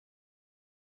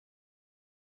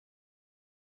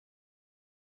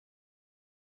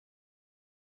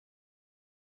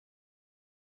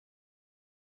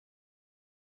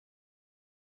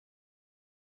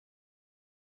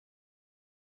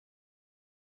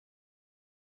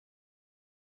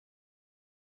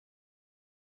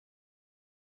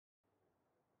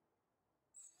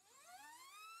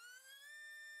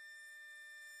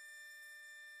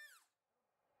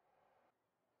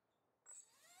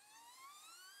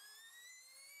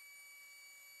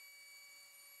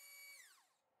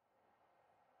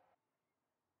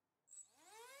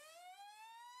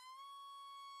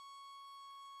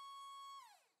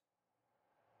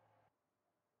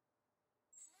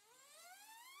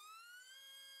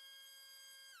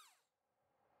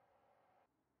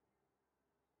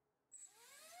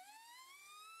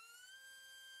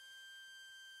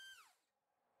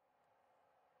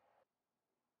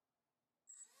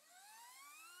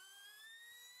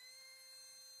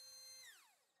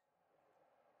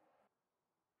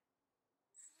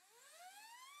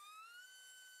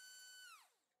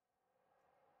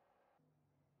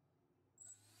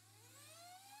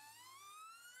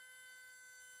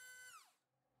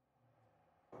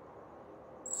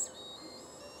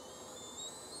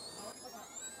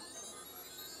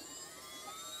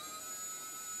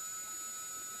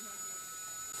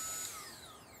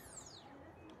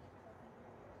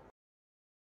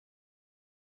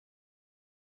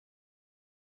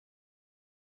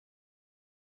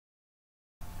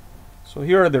So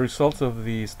here are the results of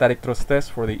the static thrust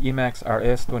test for the EMAX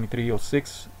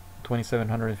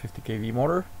RS2306-2750KV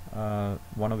motor,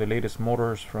 one of the latest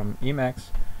motors from EMAX.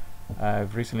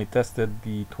 I've recently tested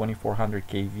the 2400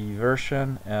 kV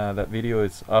version. That video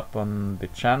is up on the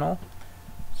channel,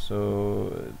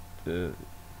 so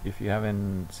if you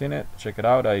haven't seen it, check it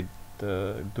out. I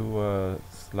do a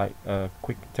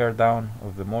quick teardown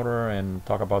of the motor and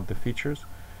talk about the features.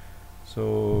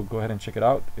 So go ahead and check it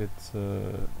out. It's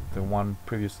the one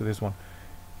previous to this one.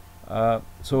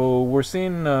 So we're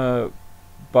seeing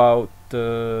about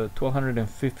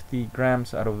 1250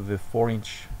 grams out of the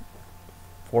 4-inch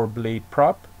 4-blade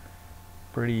prop.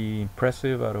 Pretty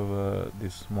impressive out of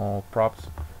these small props.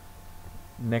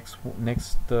 Next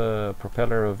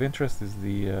propeller of interest is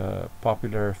the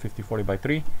popular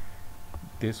 5040x3.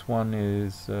 This one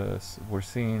is we're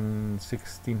seeing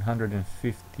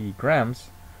 1650 grams.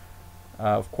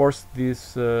 Of course,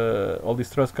 this all this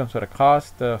thrust comes at a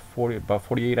cost, about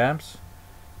 48 amps,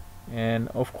 and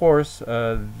of course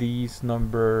these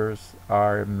numbers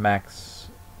are max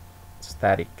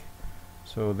static,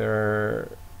 so they're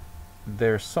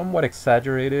somewhat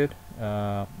exaggerated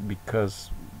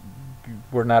because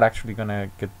we're not actually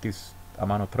gonna get this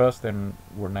amount of thrust, and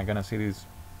we're not gonna see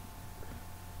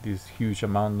this huge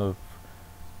amount of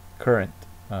current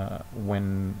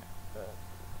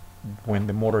when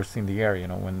the motor's in the air,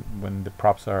 when the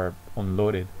props are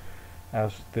unloaded.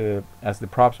 As the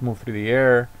props move through the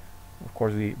air, of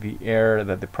course the air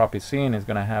that the prop is in is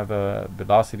going to have a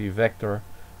velocity vector,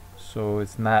 so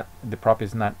the prop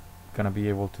is not going to be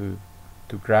able to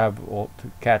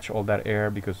catch all that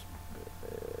air, because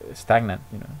it's stagnant.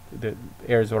 The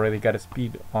air's already got a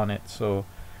speed on it, so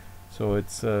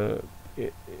it's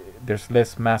there's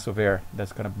less mass of air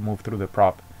that's going to move through the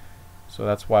prop. So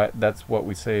that's what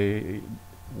we say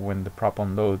when the prop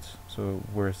unloads. So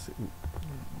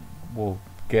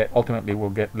ultimately we'll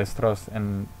get less thrust,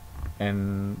 and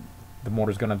the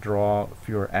motor's gonna draw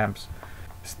fewer amps.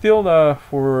 Still,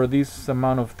 for this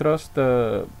amount of thrust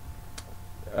in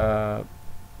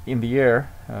the air,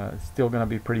 it's still gonna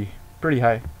be pretty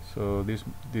high. So this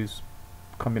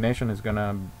combination is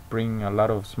gonna bring a lot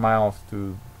of smiles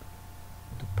to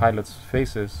pilots'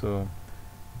 faces. So.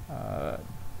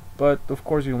 But of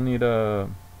course you'll need a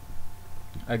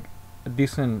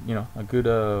decent, a good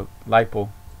LiPo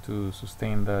to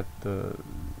sustain that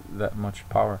much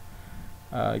power.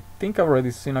 I think I've already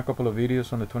seen a couple of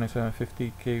videos on the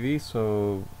 2750 kV,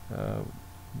 so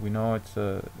we know it's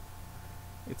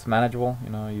manageable.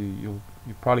 You'll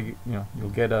probably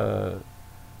you'll get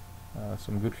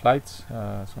some good flights,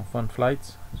 some fun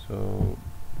flights. So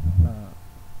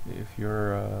if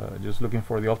you're just looking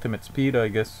for the ultimate speed, I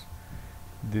guess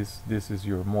this is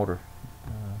your motor.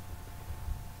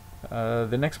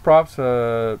 The next props,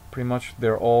 pretty much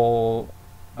they're all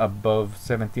above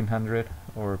 1700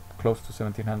 or close to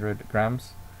 1700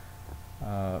 grams.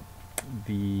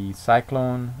 The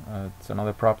Cyclone, it's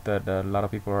another prop that a lot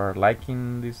of people are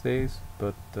liking these days,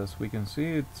 but as we can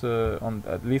see, it's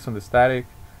at least on the static,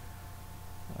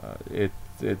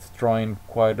 it's drawing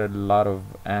quite a lot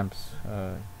of amps,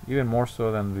 even more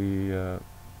so than the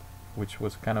which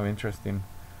was kind of interesting,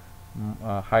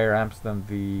 higher amps than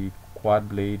the quad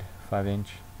blade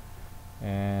 5-inch,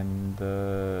 and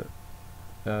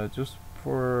just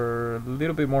for a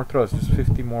little bit more thrust, just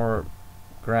 50 more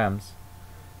grams,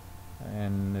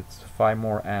 and it's 5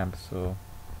 more amps. So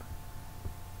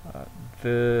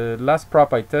the last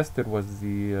prop I tested was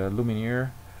the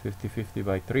Lumineer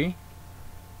 5050x3.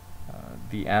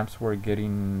 The amps were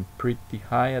getting pretty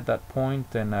high at that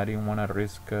point, and I didn't want to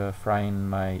risk frying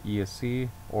my ESC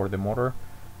or the motor.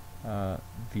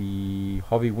 The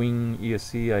Hobby Wing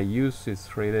ESC I use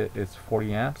is rated, it's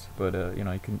 40 amps, but it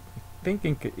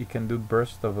can do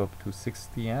bursts of up to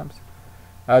 60 amps.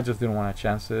 I just didn't want to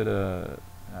chance it.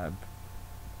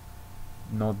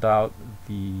 No doubt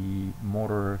the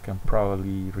motor can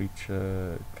probably reach,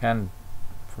 can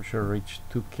for sure reach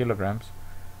 2 kilograms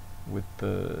with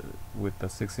the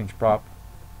 6-inch prop.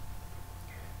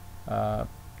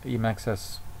 EMAX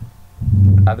has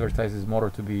advertised this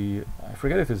motor to be, I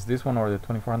forget if it's this one or the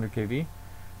 2400 kV,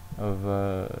 of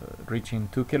reaching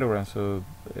 2 kilograms. So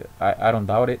I don't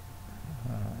doubt it.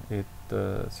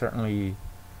 Certainly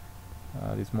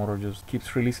this motor just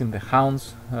keeps releasing the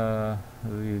hounds, a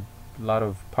lot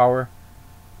of power,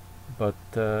 but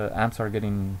amps are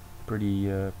getting pretty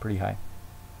high.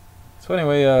 So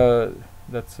anyway,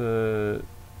 that's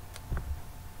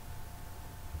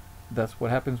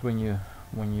what happens when you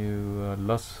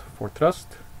lust for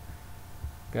thrust.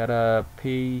 Gotta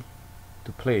pay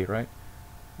to play, right?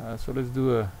 So let's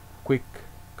do a quick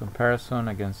comparison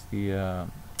against the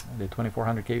the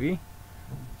 2400 kV.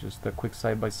 Just a quick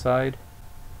side-by-side.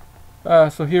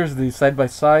 So here's the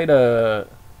side-by-side,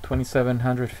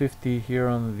 2750 here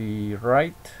on the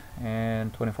right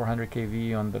and 2400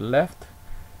 kV on the left.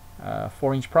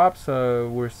 4-inch props,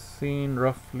 we're seeing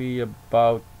roughly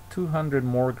about 200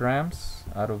 more grams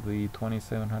out of the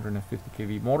 2750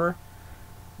 kV motor.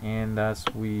 And as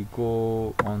we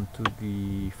go on to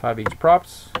the 5-inch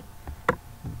props,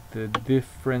 the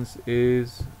difference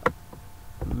is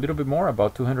a little bit more,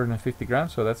 about 250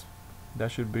 grams, so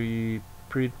that should be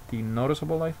pretty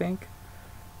noticeable, I think.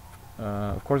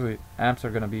 Of course the amps are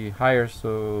going to be higher,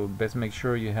 so best make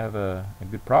sure you have a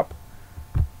good prop.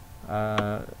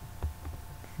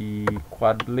 The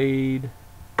quad blade,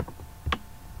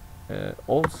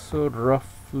 also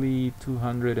roughly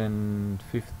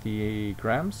 250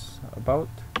 grams about.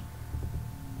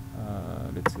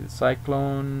 Let's see, the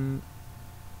Cyclone,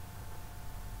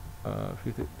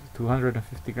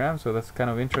 250 grams, so that's kind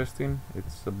of interesting.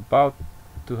 It's about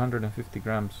 250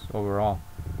 grams overall.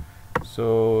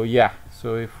 So yeah,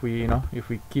 so if we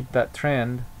keep that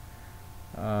trend,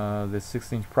 the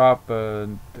 6-inch prop,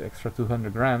 the extra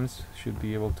 200 grams should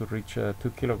be able to reach 2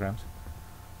 kilograms.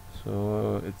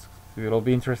 So it'll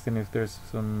be interesting if there's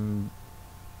somebody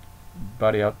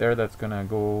out there that's gonna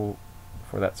go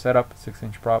for that setup,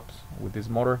 6-inch props with this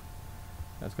motor.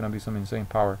 That's gonna be some insane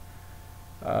power.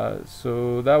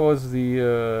 So that was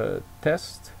the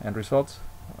test and results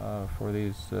for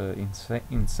this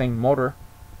insane motor.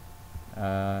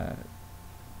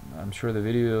 I'm sure the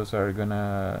videos are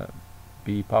gonna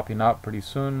be popping up pretty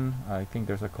soon. I think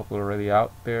there's a couple already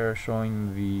out there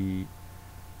showing the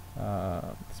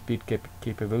speed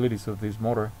capabilities of this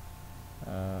motor.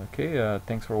 Okay,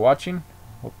 thanks for watching.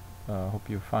 Hope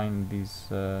you find these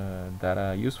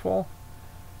data useful.